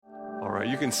right,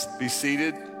 you can be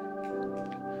seated.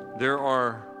 There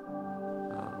are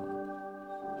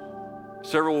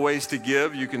several ways to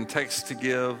give. You can text to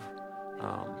give.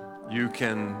 You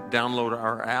can download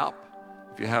our app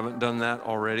if you haven't done that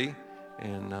already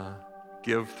and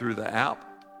give through the app.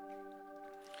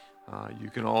 You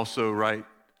can also write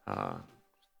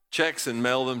checks and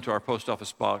mail them to our post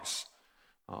office box.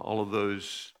 All of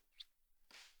those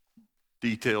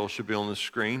details should be on the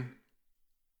screen.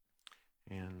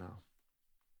 And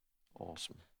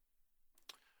awesome.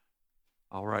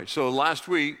 All right, so last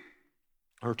week,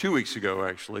 or 2 weeks ago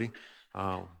actually,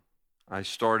 I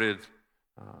started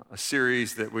a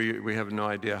series that we have no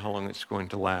idea how long it's going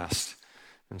to last.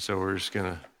 And so we're just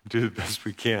going to do the best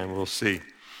we can. We'll see.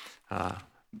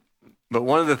 But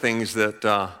one of the things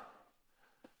that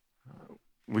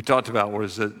we talked about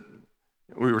was that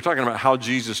we were talking about how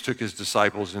Jesus took his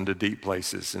disciples into deep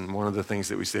places. And one of the things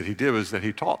that we said he did was that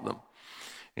he taught them.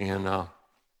 And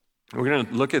we're going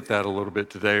to look at that a little bit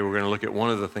today. We're going to look at one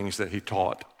of the things that he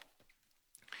taught.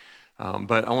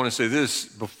 But I want to say this,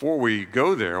 before we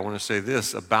go there, I want to say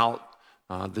this about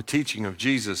the teaching of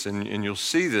Jesus. And you'll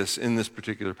see this in this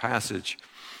particular passage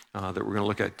that we're going to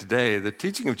look at today. The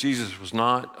teaching of Jesus was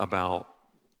not about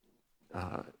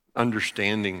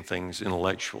understanding things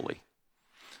intellectually.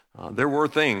 There were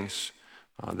things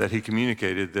that he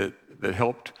communicated that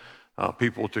helped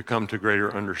people to come to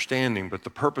greater understanding, but the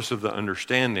purpose of the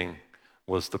understanding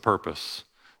was the purpose.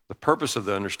 The purpose of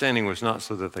the understanding was not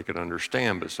so that they could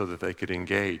understand, but so that they could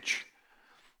engage.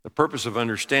 The purpose of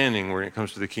understanding when it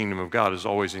comes to the kingdom of God is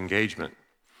always engagement.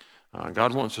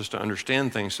 God wants us to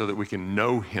understand things so that we can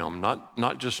know him,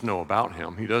 not just know about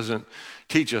him. He doesn't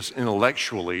teach us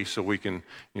intellectually so we can,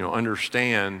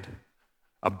 understand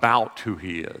about who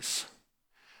he is.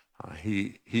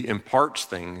 He imparts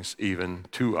things even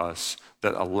to us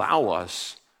that allow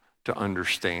us to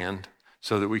understand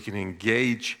so that we can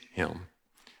engage him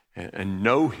and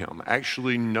know him,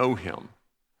 actually know him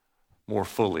more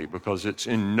fully, because it's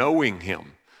in knowing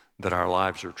him that our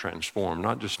lives are transformed,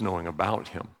 not just knowing about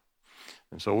him.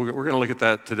 And so we're going to look at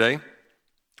that today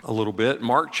a little bit.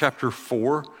 Mark chapter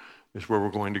 4 is where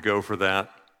we're going to go for that.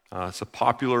 It's a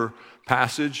popular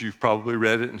passage. You've probably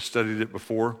read it and studied it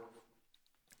before.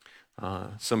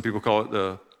 Some people call it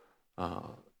the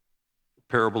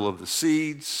parable of the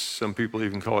seeds. Some people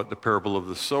even call it the parable of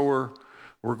the sower.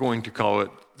 We're going to call it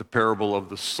the parable of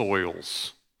the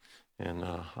soils. And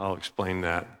I'll explain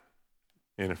that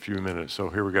in a few minutes. So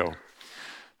here we go.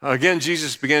 Again,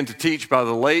 Jesus began to teach by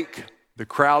the lake. The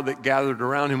crowd that gathered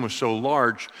around him was so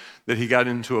large that he got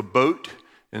into a boat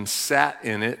and sat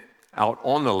in it out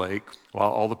on the lake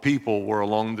while all the people were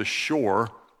along the shore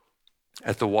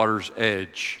at the water's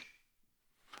edge.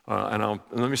 And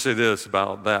let me say this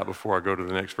about that before I go to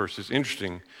the next verse. It's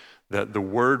interesting that the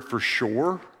word for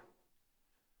shore,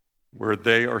 where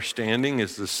they are standing,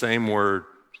 is the same word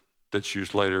that's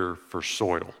used later for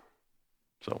soil.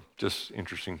 So just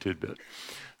interesting tidbit.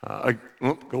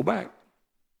 Go back.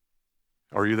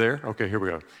 Are you there? Okay, here we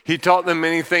go. He taught them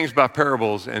many things by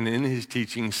parables, and in his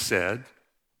teaching said,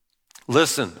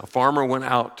 "Listen, a farmer went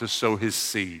out to sow his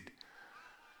seed.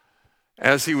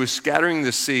 As he was scattering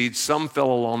the seed, some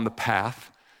fell along the path,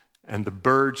 and the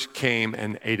birds came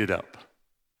and ate it up.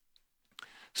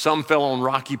 Some fell on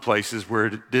rocky places where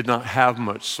it did not have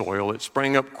much soil. It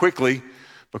sprang up quickly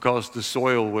because the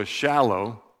soil was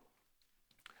shallow.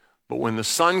 But when the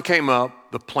sun came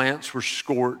up, the plants were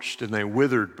scorched and they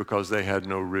withered because they had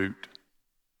no root.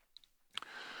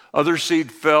 Other seed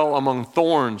fell among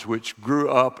thorns, which grew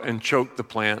up and choked the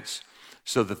plants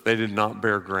so that they did not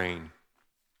bear grain.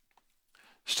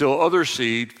 Still other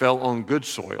seed fell on good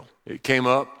soil. It came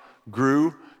up,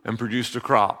 grew, and produced a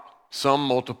crop, some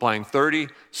multiplying 30,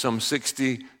 some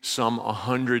 60, some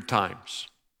 100 times."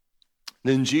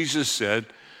 Then Jesus said,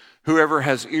 "Whoever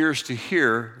has ears to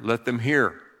hear, let them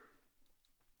hear."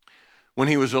 When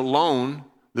he was alone,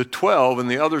 the 12 and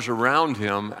the others around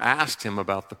him asked him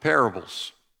about the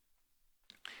parables.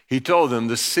 He told them,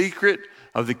 "The secret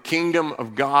of the kingdom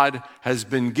of God has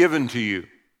been given to you.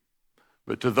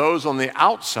 But to those on the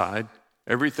outside,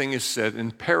 everything is said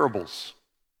in parables,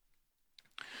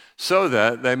 so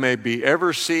that they may be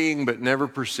ever seeing but never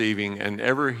perceiving, and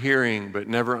ever hearing but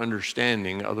never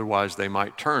understanding, otherwise they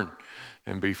might turn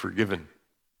and be forgiven."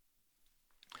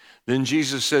 Then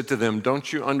Jesus said to them,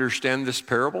 "Don't you understand this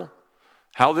parable?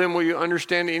 How then will you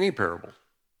understand any parable?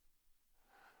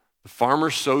 The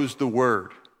farmer sows the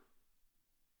word.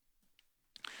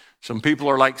 Some people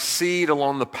are like seed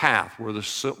along the path where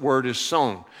the word is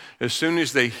sown. As soon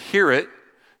as they hear it,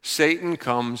 Satan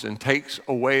comes and takes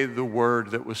away the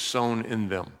word that was sown in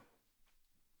them.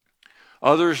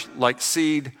 Others, like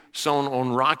seed sown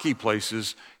on rocky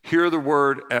places, hear the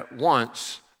word at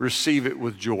once, receive it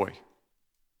with joy.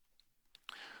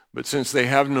 But since they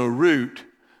have no root,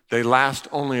 they last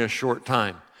only a short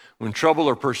time. When trouble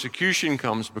or persecution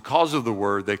comes because of the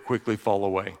word, they quickly fall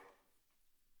away.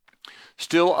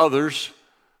 Still others,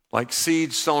 like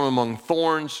seeds sown among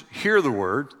thorns, hear the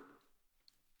word,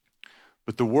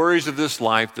 but the worries of this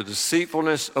life, the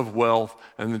deceitfulness of wealth,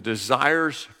 and the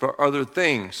desires for other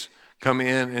things come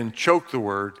in and choke the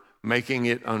word, making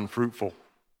it unfruitful.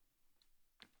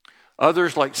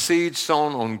 Others, like seeds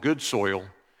sown on good soil,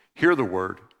 hear the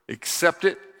word, accept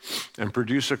it, and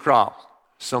produce a crop,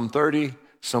 some 30,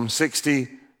 some 60,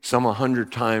 some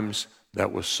 100 times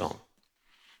that was sown.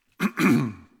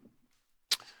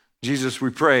 Jesus, we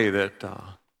pray that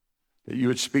you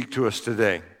would speak to us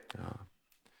today.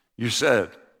 You said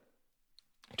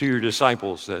to your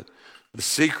disciples that the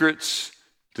secrets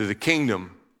to the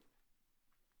kingdom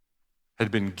had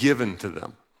been given to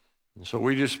them. And so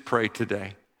we just pray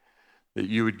today that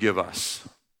you would give us,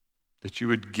 that you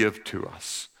would give to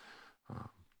us,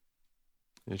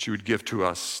 that you would give to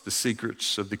us the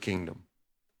secrets of the kingdom.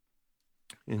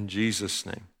 In Jesus'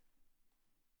 name,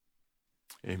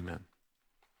 amen.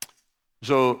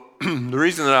 So the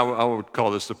reason that I would call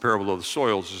this the parable of the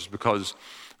soils is because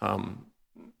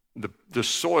the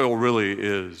soil really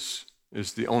is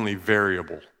the only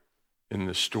variable in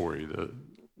this story.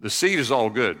 The seed is all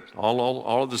good.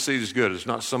 All of the seed is good. It's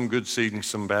not some good seed and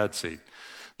some bad seed.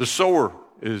 The sower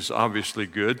is obviously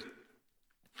good,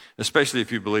 especially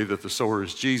if you believe that the sower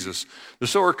is Jesus. The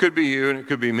sower could be you and it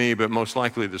could be me, but most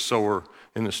likely the sower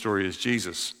in the story is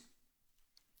Jesus.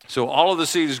 So all of the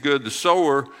seed is good. The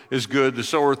sower is good. The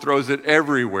sower throws it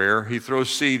everywhere. He throws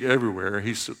seed everywhere.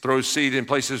 He throws seed in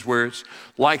places where it's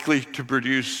likely to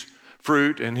produce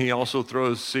fruit, and he also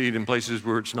throws seed in places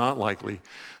where it's not likely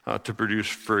to produce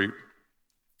fruit.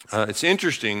 It's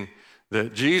interesting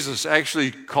that Jesus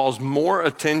actually calls more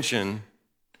attention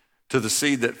to the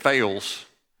seed that fails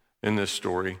in this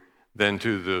story than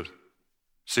to the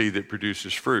seed that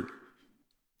produces fruit.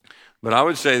 But I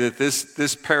would say that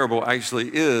this parable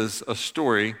actually is a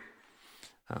story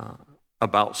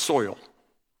about soil.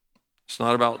 It's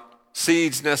not about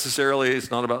seeds necessarily. It's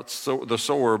not about the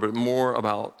sower, but more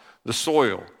about the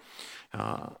soil.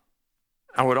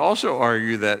 I would also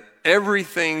argue that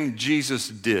everything Jesus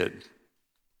did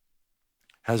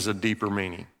has a deeper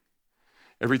meaning.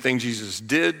 Everything Jesus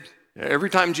did, every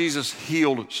time Jesus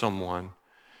healed someone,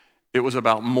 it was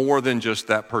about more than just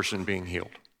that person being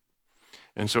healed.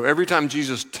 And so every time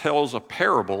Jesus tells a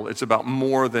parable, it's about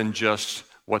more than just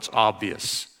what's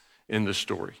obvious in the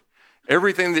story.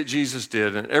 Everything that Jesus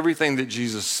did and everything that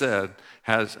Jesus said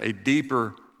has a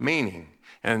deeper meaning.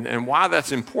 And why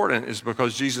that's important is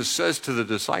because Jesus says to the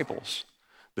disciples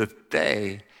that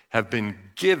they have been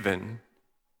given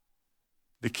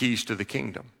the keys to the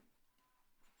kingdom.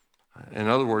 In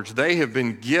other words, they have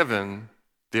been given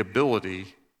the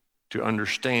ability to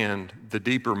understand the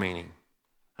deeper meaning.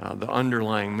 The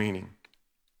underlying meaning.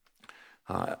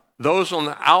 Those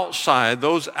outside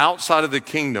of the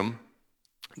kingdom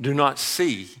do not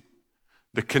see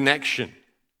the connection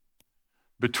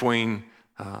between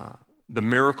the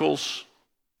miracles,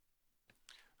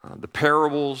 the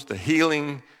parables, the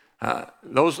healing.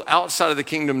 Those outside of the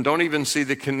kingdom don't even see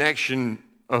the connection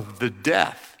of the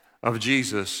death of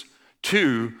Jesus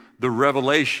to the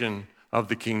revelation of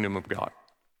the kingdom of God.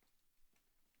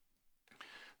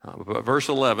 But verse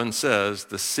 11 says,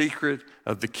 the secret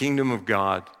of the kingdom of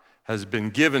God has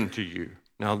been given to you.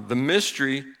 Now, the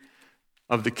mystery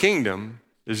of the kingdom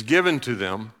is given to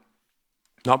them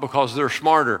not because they're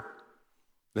smarter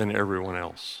than everyone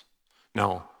else.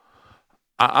 Now,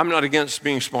 I'm not against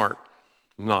being smart.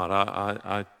 I'm not.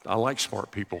 I like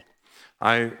smart people.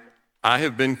 I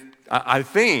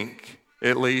think,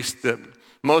 at least, that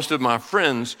most of my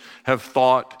friends have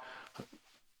thought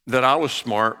that I was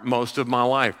smart most of my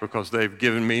life because they've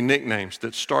given me nicknames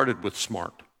that started with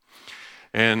smart.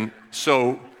 And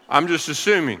so I'm just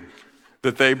assuming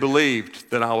that they believed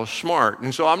that I was smart.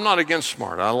 And so I'm not against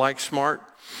smart. I like smart.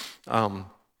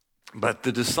 But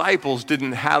the disciples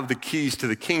didn't have the keys to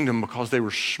the kingdom because they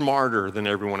were smarter than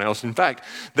everyone else. In fact,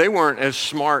 they weren't as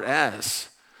smart as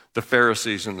the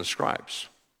Pharisees and the scribes.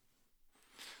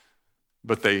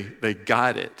 But they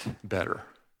got it better.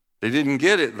 They didn't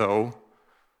get it, though,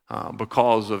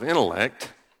 because of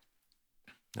intellect.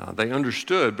 They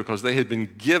understood because they had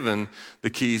been given the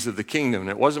keys of the kingdom. And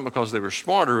it wasn't because they were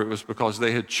smarter, it was because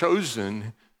they had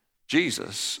chosen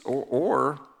Jesus.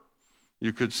 Or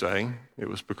you could say it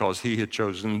was because he had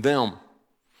chosen them.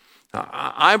 Now,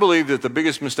 I believe that the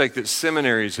biggest mistake that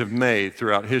seminaries have made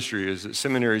throughout history is that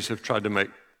seminaries have tried to make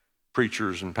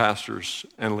preachers and pastors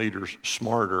and leaders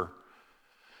smarter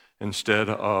instead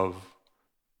of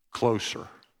closer.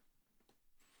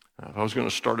 If I was going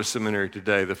to start a seminary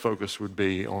today, the focus would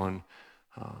be on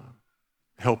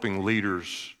helping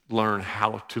leaders learn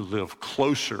how to live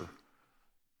closer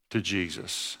to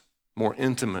Jesus, more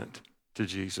intimate to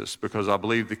Jesus, because I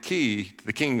believe the key to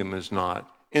the kingdom is not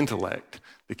intellect.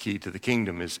 The key to the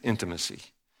kingdom is intimacy.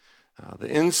 The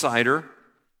insider,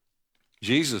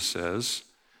 Jesus says,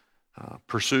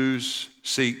 pursues,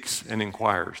 seeks, and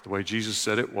inquires. The way Jesus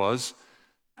said it was,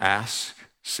 ask,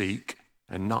 seek,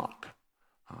 and knock.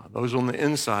 Those on the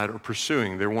inside are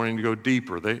pursuing. They're wanting to go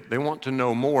deeper. They want to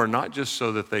know more, not just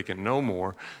so that they can know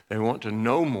more. They want to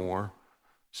know more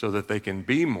so that they can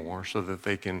be more, so that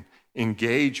they can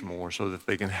engage more, so that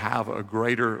they can have a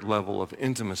greater level of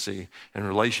intimacy and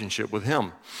relationship with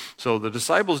him. So the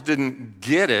disciples didn't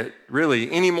get it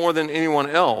really any more than anyone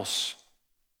else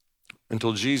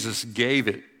until Jesus gave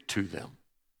it to them.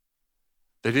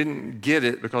 They didn't get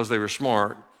it because they were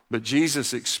smart, but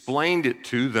Jesus explained it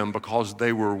to them because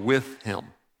they were with him,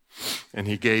 and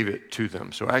he gave it to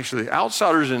them. So actually,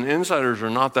 outsiders and insiders are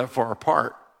not that far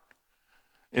apart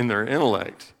in their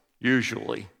intellect,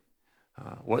 usually.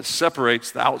 What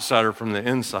separates the outsider from the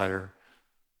insider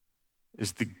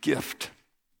is the gift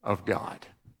of God.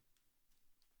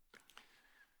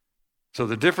 So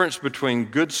the difference between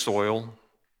good soil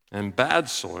and bad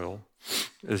soil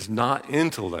is not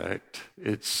intellect,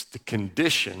 it's the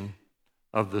condition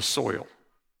of the soil.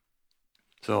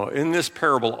 So in this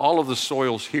parable, all of the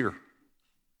soil's here.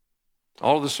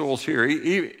 All of the soil's here.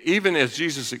 Even as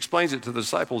Jesus explains it to the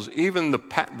disciples, even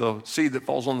the seed that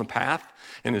falls on the path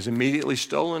and is immediately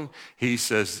stolen, he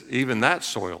says, even that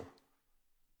soil,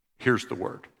 here's the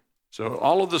word. So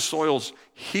all of the soils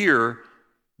hear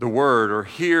the word or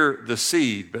hear the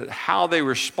seed, but how they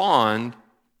respond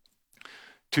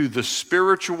to the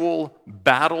spiritual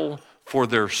battle for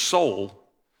their soul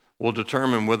will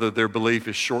determine whether their belief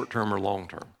is short-term or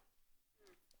long-term.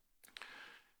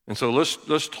 And so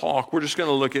let's talk. We're just going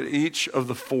to look at each of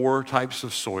the 4 types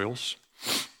of soils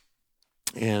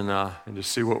and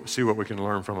just see what we can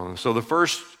learn from them. So the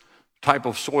first type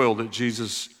of soil that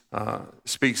Jesus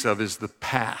speaks of is the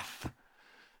path.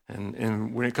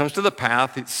 And when it comes to the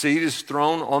path, the seed is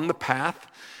thrown on the path,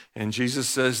 and Jesus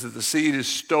says that the seed is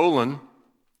stolen.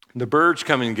 The birds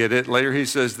come and get it. Later he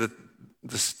says that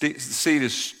the seed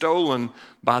is stolen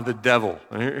by the devil.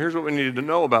 And here's what we need to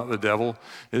know about the devil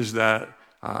is that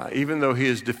even though he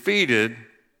is defeated,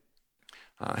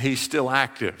 he's still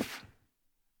active.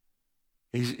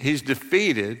 He's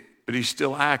defeated, but he's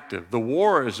still active. The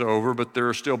war is over, but there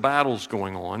are still battles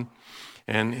going on.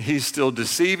 And he's still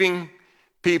deceiving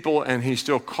people, and he's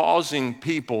still causing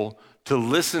people to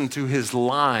listen to his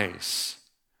lies.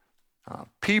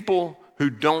 People who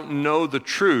don't know the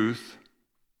truth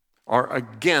are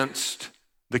against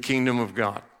the kingdom of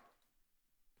God.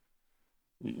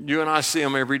 You and I see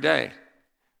them every day.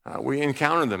 We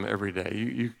encounter them every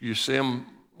day. You see them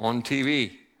on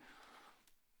TV,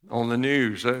 on the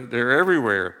news. They're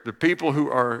everywhere. The people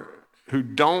who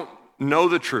don't know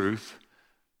the truth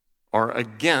are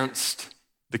against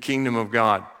the kingdom of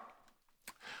God.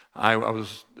 I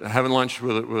was having lunch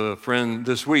with a friend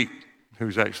this week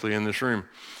who's actually in this room.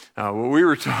 We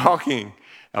were talking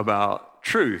about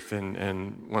truth,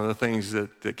 and one of the things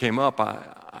that came up,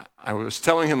 I was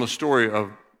telling him a story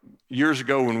of years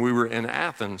ago when we were in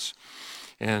Athens,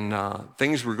 and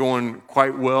things were going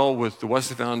quite well with the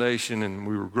Wesley Foundation, and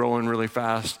we were growing really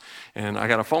fast, and I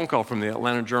got a phone call from the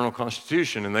Atlanta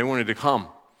Journal-Constitution, and they wanted to come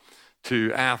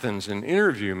to Athens and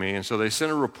interview me, and so they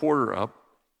sent a reporter up,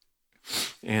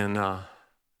 and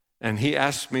he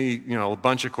asked me, a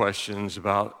bunch of questions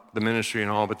about the ministry and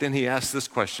all, but then he asked this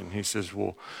question. He says,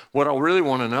 well, what I really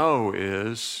want to know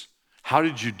is, how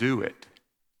did you do it?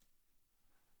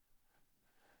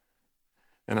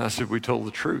 And I said, we told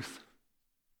the truth.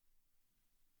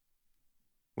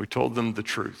 We told them the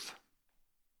truth.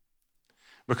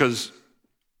 Because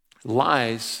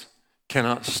lies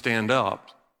cannot stand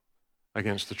up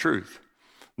against the truth.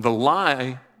 The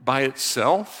lie by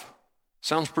itself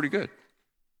sounds pretty good.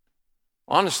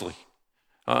 Honestly,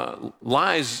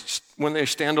 lies, when they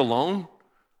stand alone,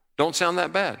 don't sound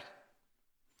that bad.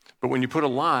 But when you put a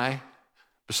lie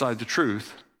beside the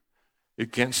truth,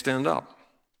 it can't stand up.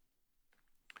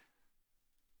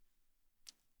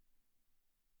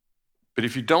 But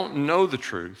if you don't know the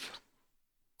truth,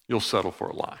 you'll settle for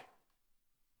a lie.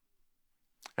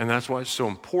 And that's why it's so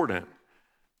important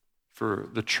for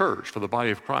the church, for the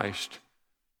body of Christ,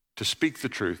 to speak the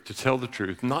truth, to tell the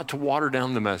truth, not to water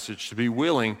down the message, to be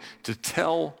willing to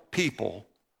tell people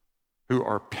who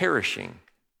are perishing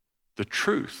the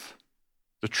truth,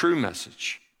 the true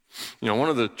message. You know, one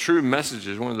of the true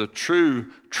messages, one of the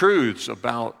true truths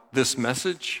about this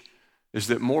message is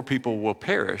that more people will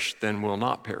perish than will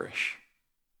not perish.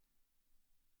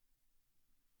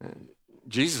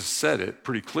 Jesus said it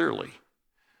pretty clearly.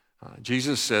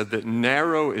 Jesus said that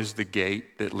narrow is the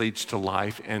gate that leads to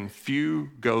life, and few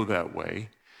go that way,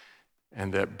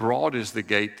 and that broad is the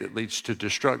gate that leads to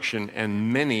destruction,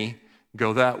 and many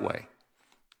go that way.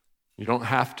 You don't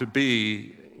have to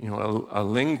be, a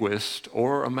linguist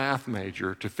or a math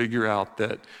major to figure out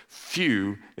that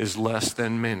few is less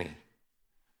than many,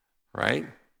 right?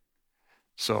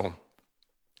 So,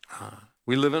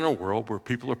 we live in a world where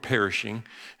people are perishing,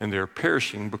 and they're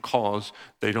perishing because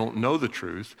they don't know the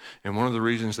truth. And one of the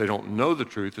reasons they don't know the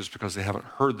truth is because they haven't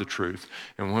heard the truth.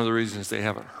 And one of the reasons they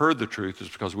haven't heard the truth is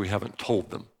because we haven't told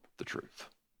them the truth.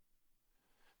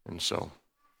 And so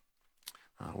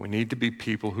we need to be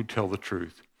people who tell the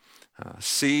truth.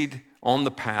 Seed on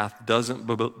the path doesn't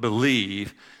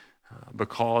believe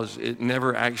because it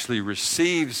never actually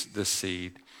receives the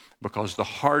seed, because the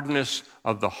hardness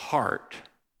of the heart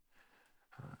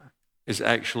is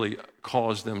actually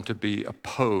caused them to be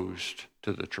opposed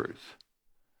to the truth.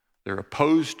 They're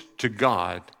opposed to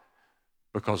God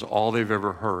because all they've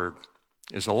ever heard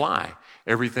is a lie.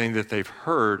 Everything that they've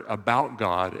heard about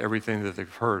God, everything that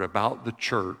they've heard about the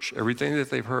church, everything that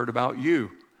they've heard about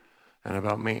you and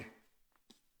about me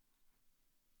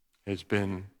has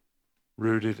been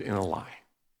rooted in a lie.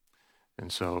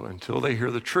 And so until they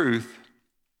hear the truth,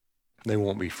 they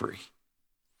won't be free.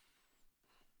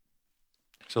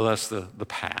 So that's the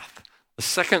path. The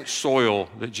second soil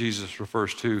that Jesus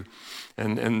refers to,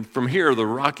 and from here, the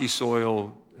rocky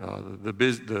soil,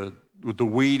 the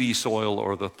weedy soil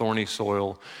or the thorny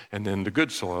soil, and then the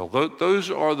good soil.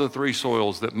 Those are the three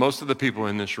soils that most of the people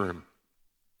in this room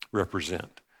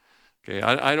represent. Okay,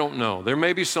 I don't know. There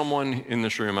may be someone in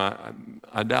this room,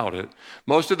 I doubt it.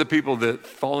 Most of the people that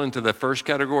fall into the first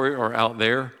category are out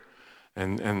there,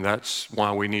 and that's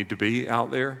why we need to be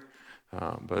out there.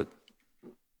 But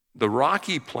the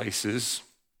rocky places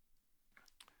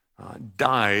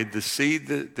died. The seed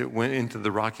that went into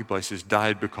the rocky places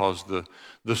died because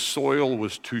the soil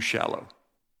was too shallow.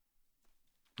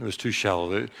 It was too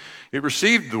shallow. It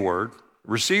received the word,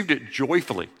 received it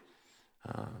joyfully,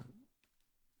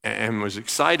 and was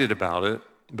excited about it,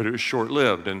 but it was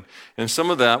short-lived. And some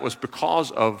of that was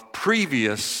because of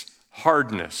previous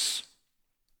hardness.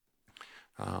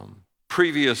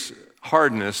 Previous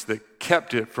hardness that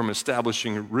kept it from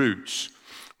establishing roots.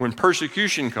 When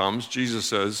persecution comes, Jesus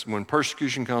says, when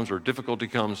persecution comes or difficulty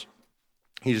comes,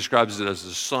 he describes it as the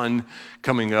sun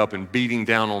coming up and beating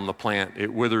down on the plant.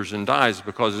 It withers and dies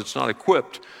because it's not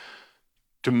equipped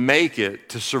to make it,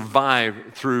 to survive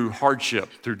through hardship,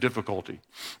 through difficulty.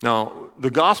 Now,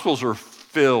 the Gospels are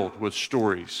filled with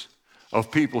stories of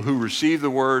people who received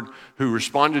the word, who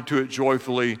responded to it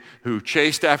joyfully, who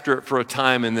chased after it for a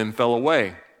time and then fell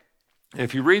away.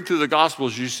 If you read through the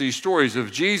Gospels, you see stories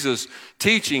of Jesus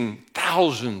teaching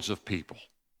thousands of people.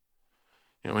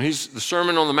 When he's the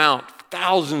Sermon on the Mount,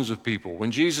 thousands of people.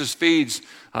 When Jesus feeds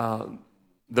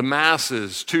the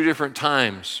masses 2 different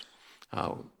times,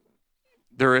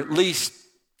 there are at least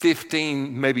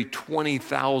 15, maybe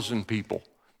 20,000 people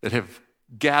that have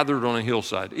gathered on a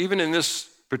hillside. Even in this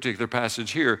particular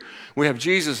passage here, we have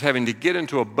Jesus having to get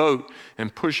into a boat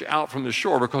and push out from the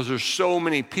shore because there's so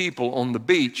many people on the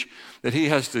beach that he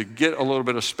has to get a little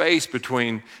bit of space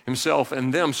between himself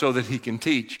and them so that he can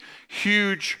teach.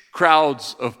 Huge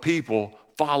crowds of people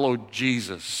followed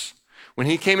Jesus. When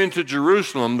he came into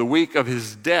Jerusalem the week of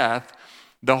his death,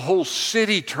 the whole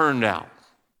city turned out.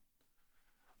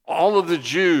 All of the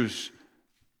Jews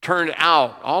turned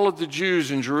out. All of the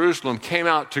Jews in Jerusalem came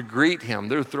out to greet him.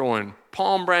 They're throwing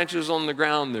palm branches on the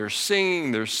ground. They're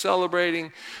singing. They're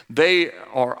celebrating. They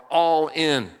are all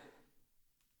in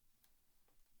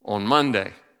on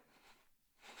Monday.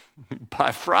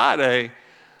 By Friday,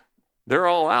 they're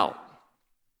all out.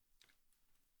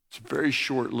 It's very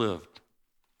short-lived.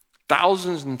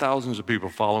 Thousands and thousands of people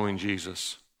following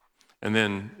Jesus. And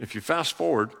then if you fast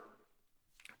forward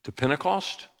to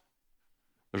Pentecost,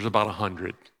 there's about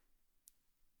 100.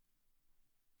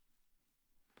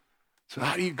 So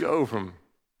how do you go from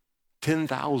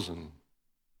 10,000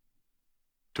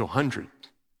 to 100?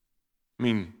 I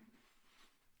mean,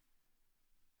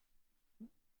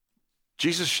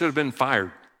 Jesus should have been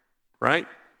fired, right?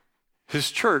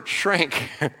 His church shrank.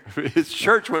 His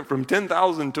church went from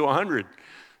 10,000 to 100.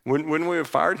 Wouldn't we have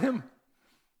fired him?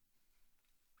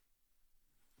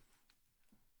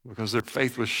 because their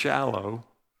faith was shallow.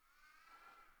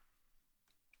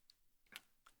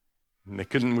 And they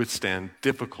couldn't withstand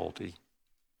difficulty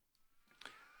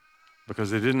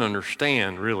because they didn't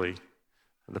understand, really,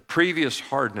 the previous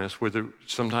hardness, whether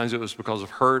sometimes it was because of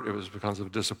hurt, it was because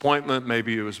of disappointment,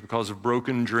 maybe it was because of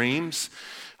broken dreams.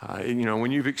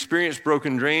 When you've experienced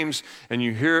broken dreams and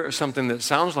you hear something that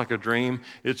sounds like a dream,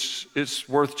 it's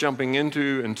worth jumping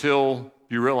into until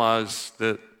you realize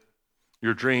that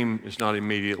your dream is not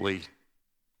immediately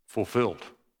fulfilled.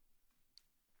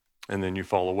 And then you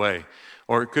fall away.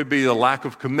 Or it could be a lack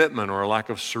of commitment or a lack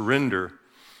of surrender.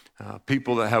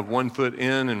 People that have one foot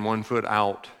in and one foot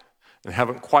out and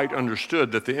haven't quite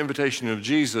understood that the invitation of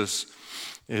Jesus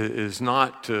is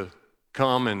not to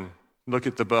come and look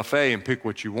at the buffet and pick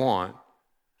what you want,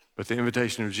 but the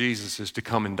invitation of Jesus is to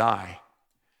come and die,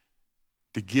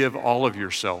 to give all of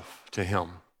yourself to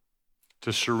him,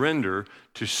 to surrender,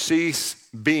 to cease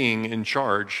being in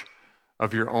charge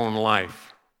of your own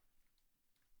life.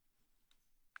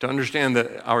 To understand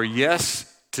that our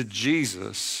yes to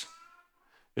Jesus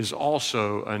is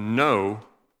also a no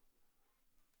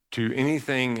to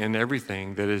anything and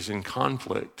everything that is in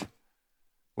conflict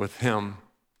with him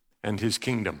and his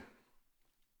kingdom.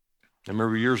 I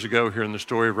remember years ago hearing the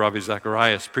story of Ravi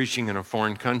Zacharias preaching in a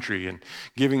foreign country and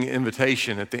giving an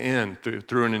invitation at the end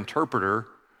through an interpreter.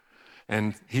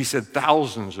 And he said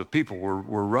thousands of people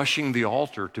were rushing the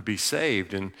altar to be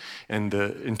saved. And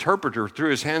the interpreter threw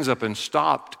his hands up and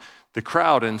stopped the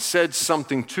crowd and said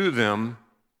something to them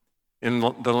in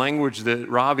the language that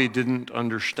Ravi didn't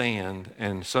understand.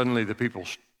 And suddenly the people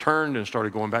turned and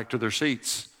started going back to their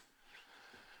seats.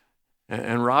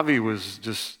 And Ravi was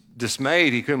just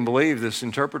dismayed. He couldn't believe this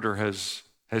interpreter has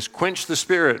quenched the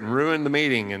spirit and ruined the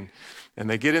meeting. And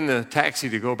they get in the taxi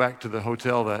to go back to the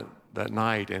hotel that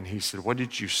night. And he said, "What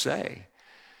did you say?"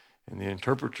 And the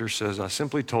interpreter says, "I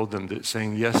simply told them that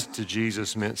saying yes to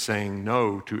Jesus meant saying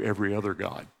no to every other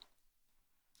god."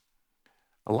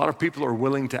 A lot of people are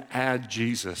willing to add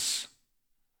Jesus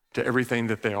to everything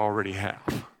that they already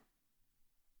have.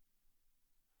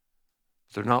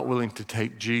 They're not willing to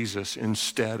take Jesus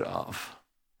instead of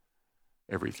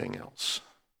everything else.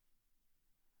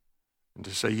 And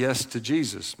to say yes to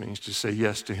Jesus means to say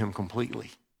yes to him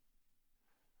completely.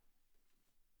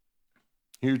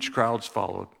 Huge crowds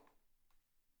followed.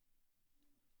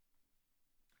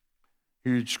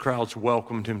 Huge crowds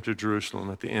welcomed him to Jerusalem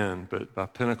at the end, but by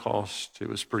Pentecost, it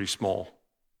was pretty small.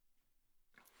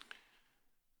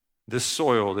 This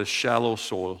soil, this shallow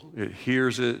soil, it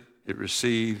hears it, it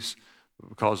receives, but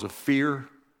because of fear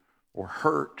or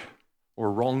hurt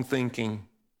or wrong thinking,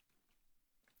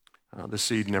 the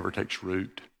seed never takes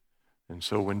root. And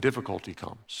so when difficulty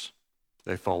comes,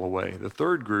 they fall away. The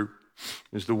third group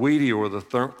is the weedy or the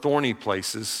thorny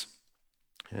places.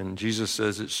 And Jesus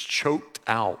says it's choked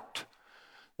out.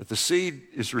 That the seed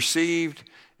is received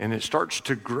and it starts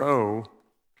to grow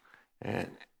and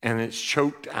it's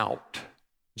choked out.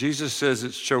 Jesus says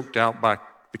it's choked out by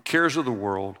the cares of the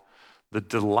world, the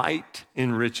delight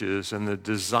in riches, and the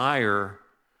desire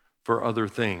for other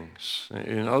things.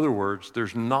 In other words,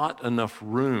 there's not enough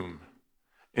room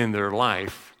in their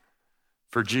life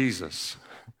for Jesus.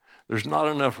 There's not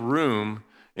enough room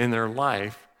in their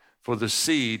life for the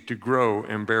seed to grow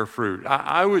and bear fruit.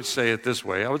 I would say it this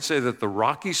way. I would say that the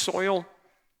rocky soil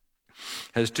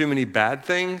has too many bad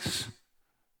things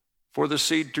for the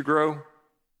seed to grow.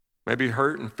 Maybe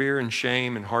hurt and fear and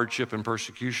shame and hardship and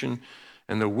persecution.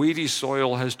 And the weedy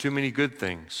soil has too many good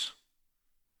things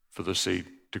for the seed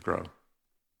to grow.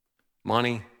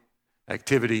 Money,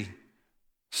 activity,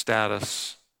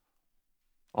 status,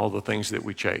 all the things that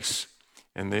we chase.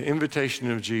 And the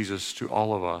invitation of Jesus to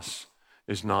all of us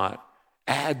is not,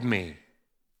 add me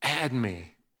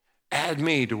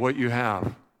to what you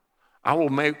have. I will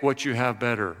make what you have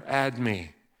better. Add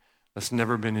me. That's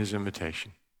never been his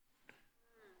invitation.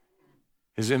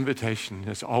 His invitation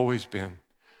has always been,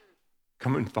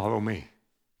 come and follow me.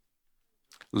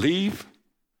 Leave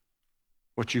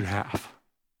what you have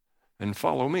and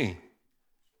follow me.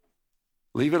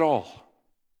 Leave it all.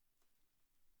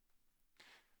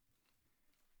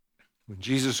 When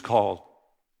Jesus called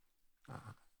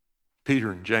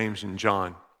Peter and James and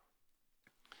John,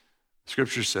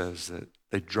 Scripture says that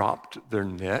they dropped their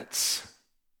nets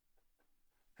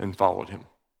and followed him.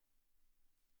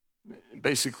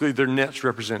 Basically, their nets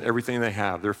represent everything they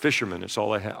have. They're fishermen, it's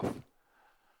all they have.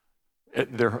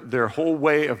 Their whole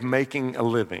way of making a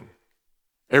living,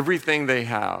 everything they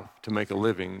have to make a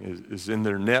living is in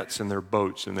their nets and their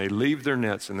boats. And they leave their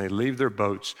nets and they leave their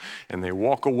boats and they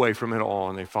walk away from it all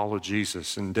and they follow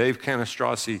Jesus. And Dave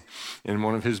Canastrasi, in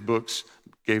one of his books,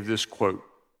 gave this quote.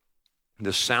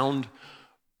 The sound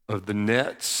of the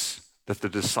nets that the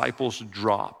disciples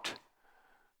dropped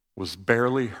was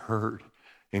barely heard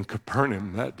in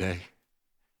Capernaum that day,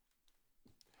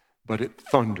 but it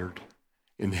thundered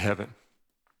in heaven.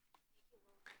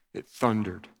 It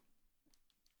thundered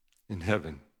in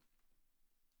heaven.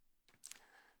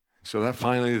 So that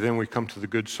finally, then we come to the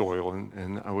good soil,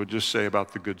 and I would just say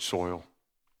about the good soil,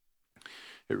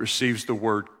 it receives the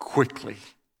word quickly.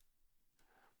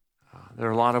 There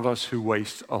are a lot of us who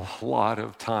waste a lot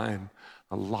of time,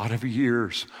 a lot of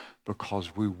years,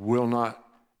 because we will not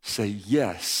say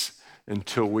yes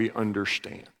until we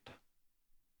understand.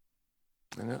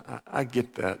 And I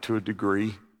get that to a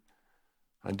degree.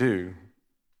 I do.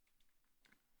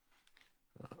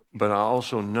 But I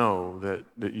also know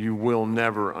that you will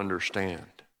never understand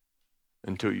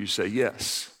until you say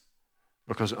yes.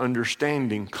 Because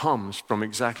understanding comes from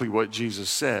exactly what Jesus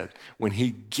said when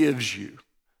he gives you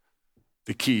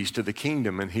the keys to the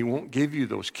kingdom, and he won't give you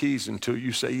those keys until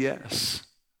you say yes.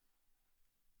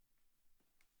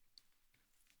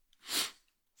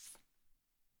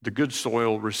 The good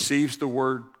soil receives the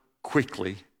word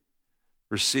quickly,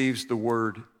 receives the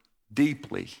word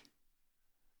deeply.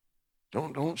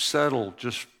 Don't settle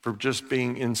for just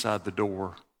being inside the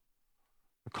door.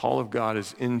 The call of God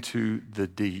is into the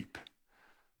deep.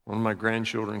 One of my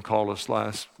grandchildren called us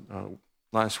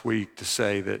last week to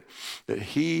say that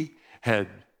he had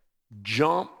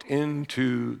jumped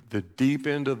into the deep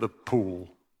end of the pool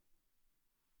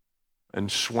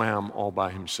and swam all by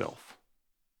himself.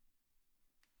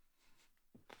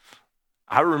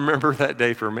 I remember that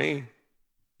day for me.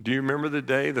 Do you remember the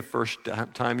day, the first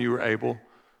time you were able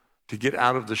to get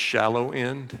out of the shallow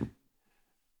end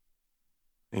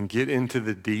and get into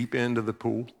the deep end of the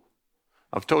pool?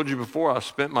 I've told you before, I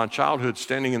spent my childhood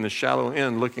standing in the shallow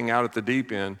end looking out at the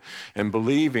deep end and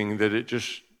believing that it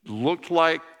just looked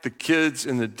like the kids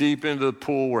in the deep end of the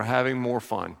pool were having more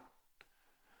fun.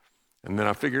 And then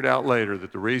I figured out later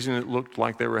that the reason it looked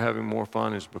like they were having more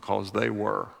fun is because they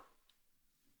were.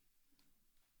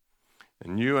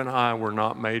 And you and I were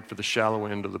not made for the shallow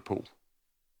end of the pool.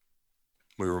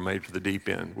 We were made for the deep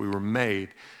end. We were made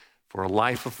for a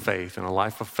life of faith, and a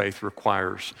life of faith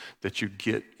requires that you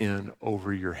get in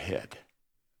over your head.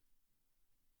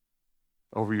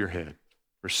 Over your head.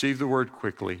 Receive the word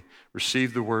quickly.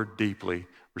 Receive the word deeply.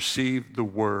 Receive the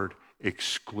word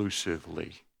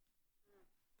exclusively.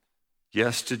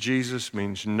 Yes to Jesus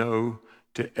means no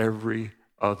to every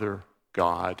other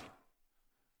God.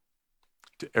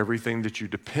 To everything that you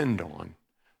depend on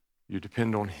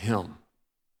him.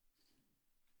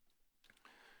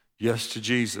 Yes to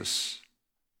Jesus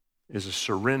is a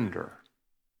surrender.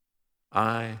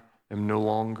 I am no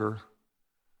longer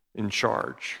in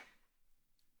charge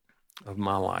of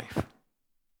my life.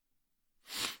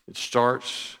 It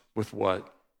starts with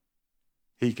what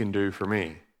he can do for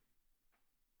me,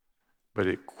 but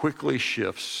it quickly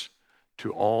shifts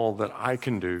to all that I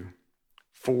can do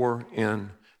for, in,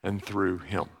 and through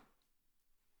him.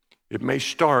 It may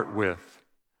start with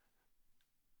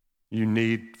you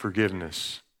need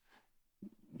forgiveness.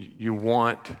 You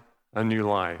want a new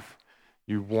life.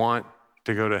 You want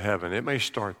to go to heaven. It may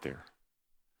start there.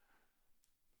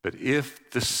 But if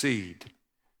the seed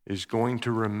is going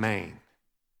to remain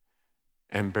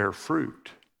and bear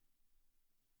fruit,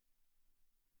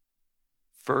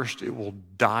 first it will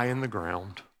die in the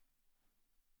ground,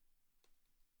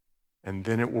 and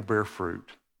then it will bear fruit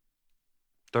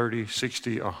 30,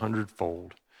 60,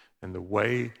 100-fold. And the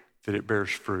way that it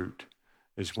bears fruit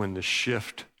is when the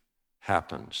shift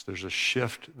happens. There's a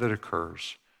shift that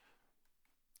occurs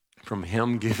from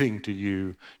him giving to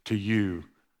you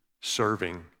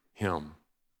serving him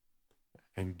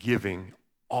and giving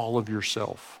all of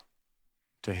yourself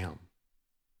to him.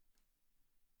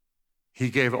 He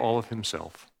gave all of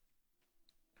himself.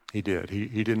 He did.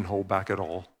 He didn't hold back at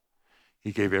all.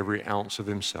 He gave every ounce of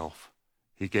himself.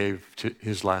 He gave to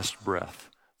his last breath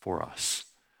for us.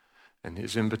 And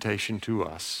his invitation to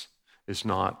us is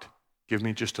not, give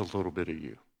me just a little bit of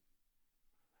you.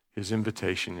 His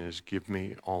invitation is, give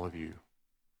me all of you.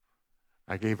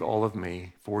 I gave all of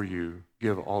me for you.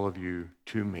 Give all of you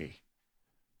to me.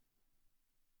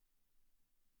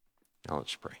 Now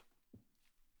let's pray.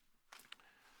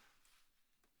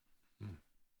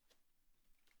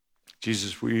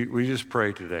 Jesus, we just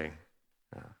pray today.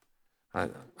 I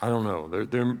don't know.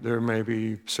 There may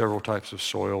be several types of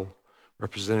soil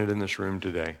represented in this room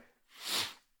today.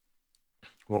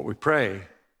 What we pray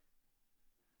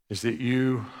is that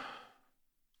you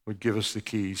would give us the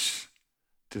keys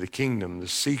to the kingdom, the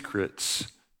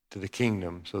secrets to the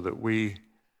kingdom, so that we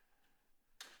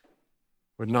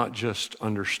would not just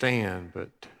understand, but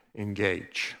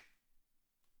engage.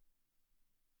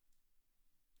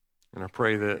 And I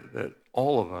pray that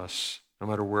all of us, no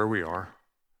matter where we are,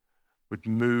 would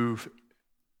move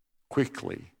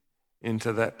quickly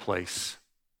into that place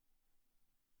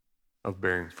of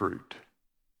bearing fruit.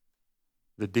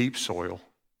 The deep soil.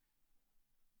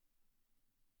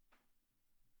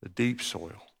 The deep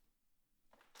soil.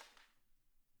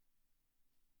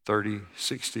 30,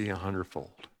 60,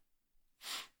 100-fold.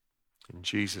 In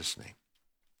Jesus' name,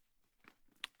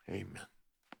 amen.